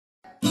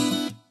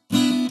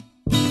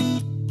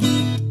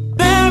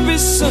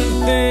just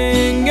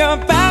something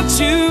about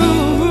you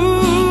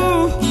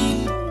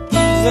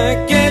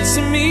that gets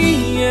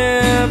me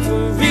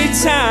every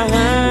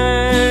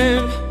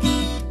time.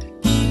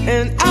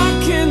 And I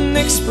can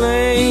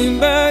explain,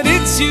 but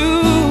it's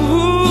you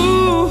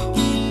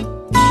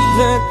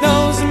that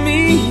knows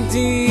me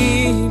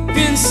deep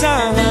inside.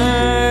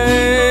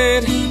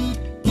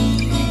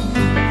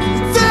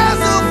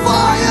 There's a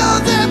fire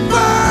that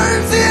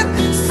burns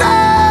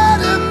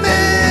inside of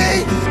me.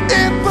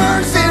 It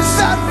burns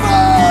inside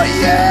for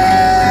you.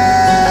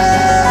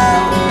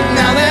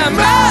 Now there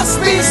must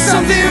be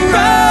something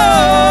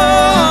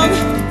wrong,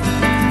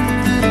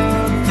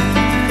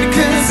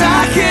 because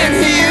I can't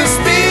hear you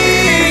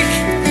speak.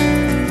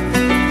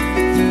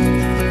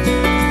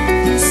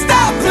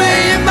 Stop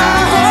playing my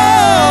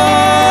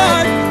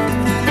heart.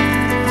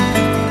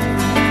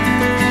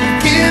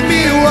 Give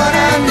me what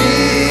I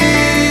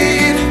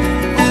need,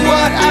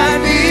 what I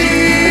need.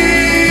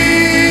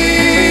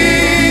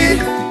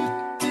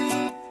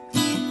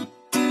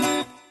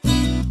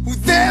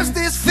 There's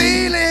this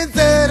feeling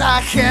that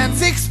I can't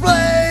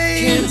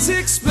explain,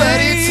 but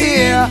it's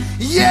here,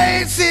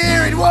 yeah, it's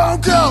here, it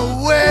won't go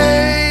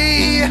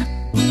away.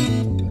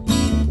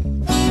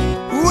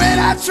 When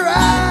I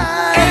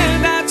try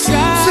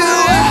to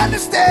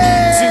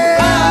understand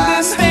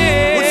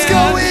what's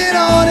going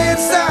on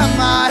inside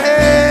my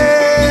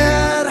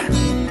head,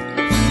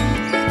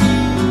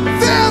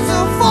 there's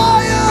a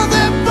fire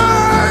that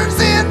burns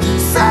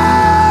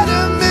inside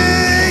of me.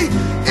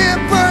 It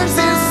burns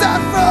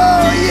inside for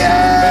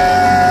you.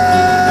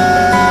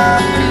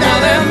 Now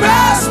there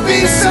must be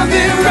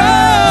something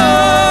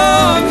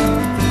wrong,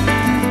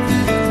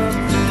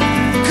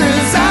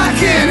 'cause I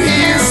can't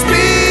hear you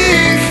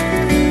speak.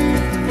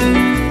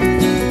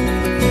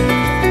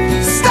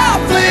 Stop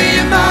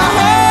playing my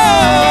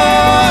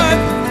heart.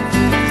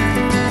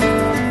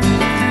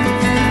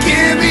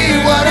 Give me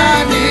what I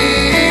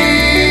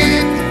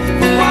need,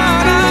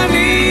 what I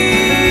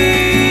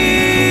need.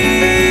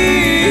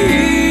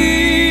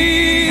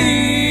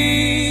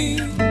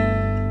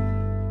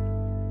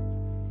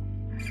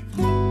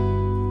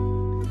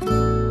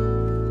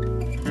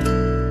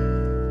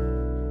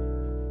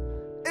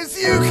 As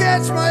you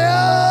catch my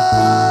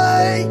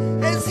eye,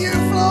 as you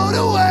float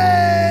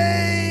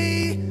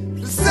away,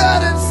 the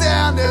sudden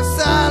sound of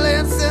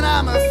silence, and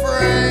I'm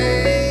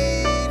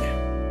afraid.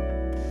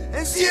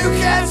 As you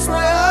catch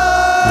my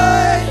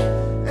eye,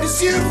 as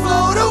you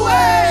float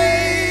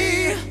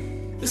away,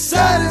 the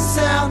sudden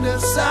sound of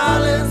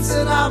silence,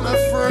 and I'm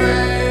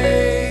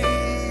afraid.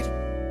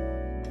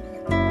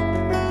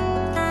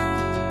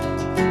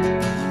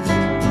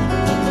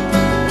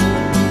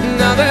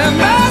 Now there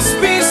must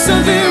be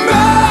something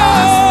wrong,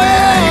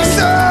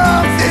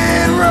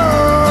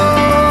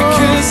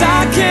 'cause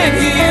I can't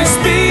hear